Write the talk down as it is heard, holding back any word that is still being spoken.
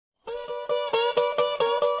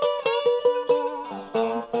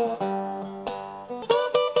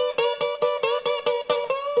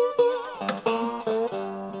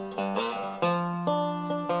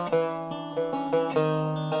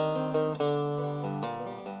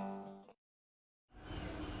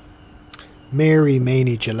Mary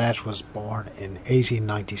Mainie Gillett was born in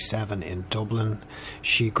 1897 in Dublin.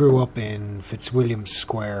 She grew up in Fitzwilliam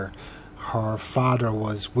Square. Her father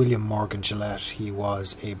was William Morgan Gillett. He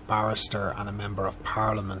was a barrister and a member of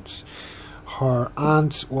Parliament. Her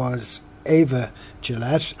aunt was Ava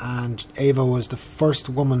Gillett, and Ava was the first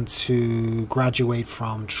woman to graduate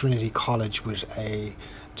from Trinity College with a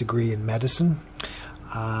degree in medicine.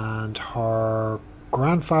 And her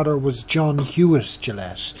grandfather was John Hewitt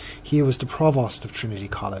Gillett. He was the provost of Trinity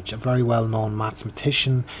College, a very well-known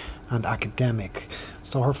mathematician and academic.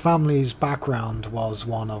 So her family's background was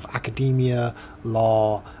one of academia,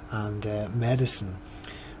 law and medicine.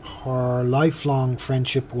 Her lifelong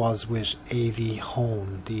friendship was with Avie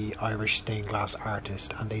Hone, the Irish stained glass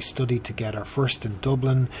artist, and they studied together first in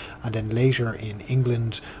Dublin and then later in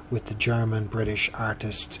England with the German-British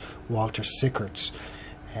artist Walter Sickert.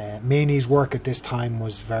 Mainie's work at this time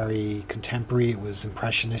was very contemporary. It was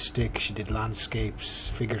impressionistic. She did landscapes,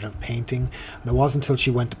 figurative painting, and it wasn't until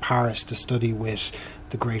she went to Paris to study with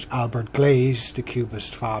the great Albert Glaze, the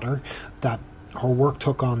Cubist father, that her work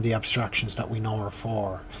took on the abstractions that we know her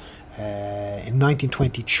for. In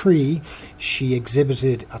 1923, she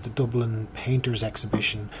exhibited at the Dublin Painters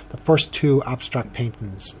Exhibition, the first two abstract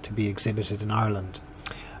paintings to be exhibited in Ireland.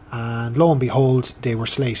 And lo and behold, they were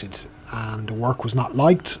slated, and the work was not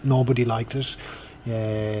liked. Nobody liked it.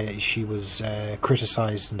 She was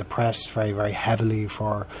criticised in the press very, very heavily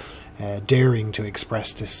for daring to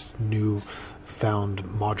express this new found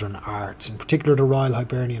modern art. In particular, the Royal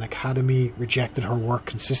Hibernian Academy rejected her work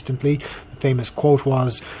consistently. The famous quote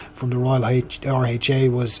was from the Royal RHA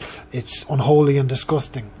was, "It's unholy and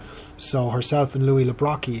disgusting." So herself and Louis Le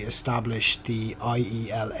Brocq established the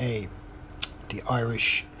IELA, the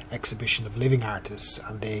Irish Exhibition of Living Artists,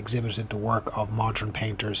 and they exhibited the work of modern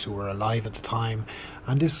painters who were alive at the time,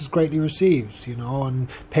 and this was greatly received, you know, and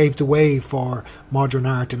paved the way for modern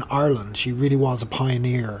art in Ireland. She really was a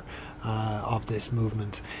pioneer of this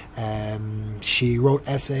movement. She wrote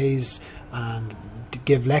essays and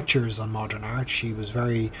give lectures on modern art. She was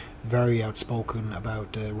very, very outspoken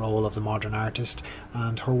about the role of the modern artist,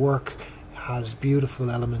 and her work has beautiful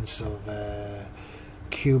elements of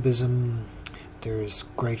cubism. There's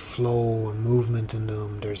great flow and movement in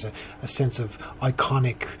them. There's a sense of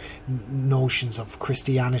iconic notions of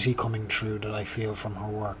Christianity coming through that I feel from her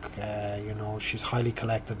work. You know, she's highly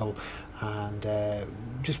collectible and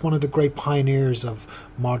just one of the great pioneers of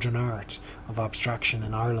modern art, of abstraction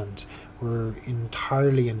in Ireland. We're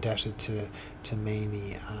entirely indebted to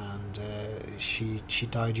Mainie, and she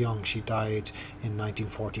died young. She died in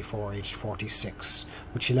 1944, aged 46,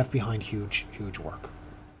 but she left behind huge work.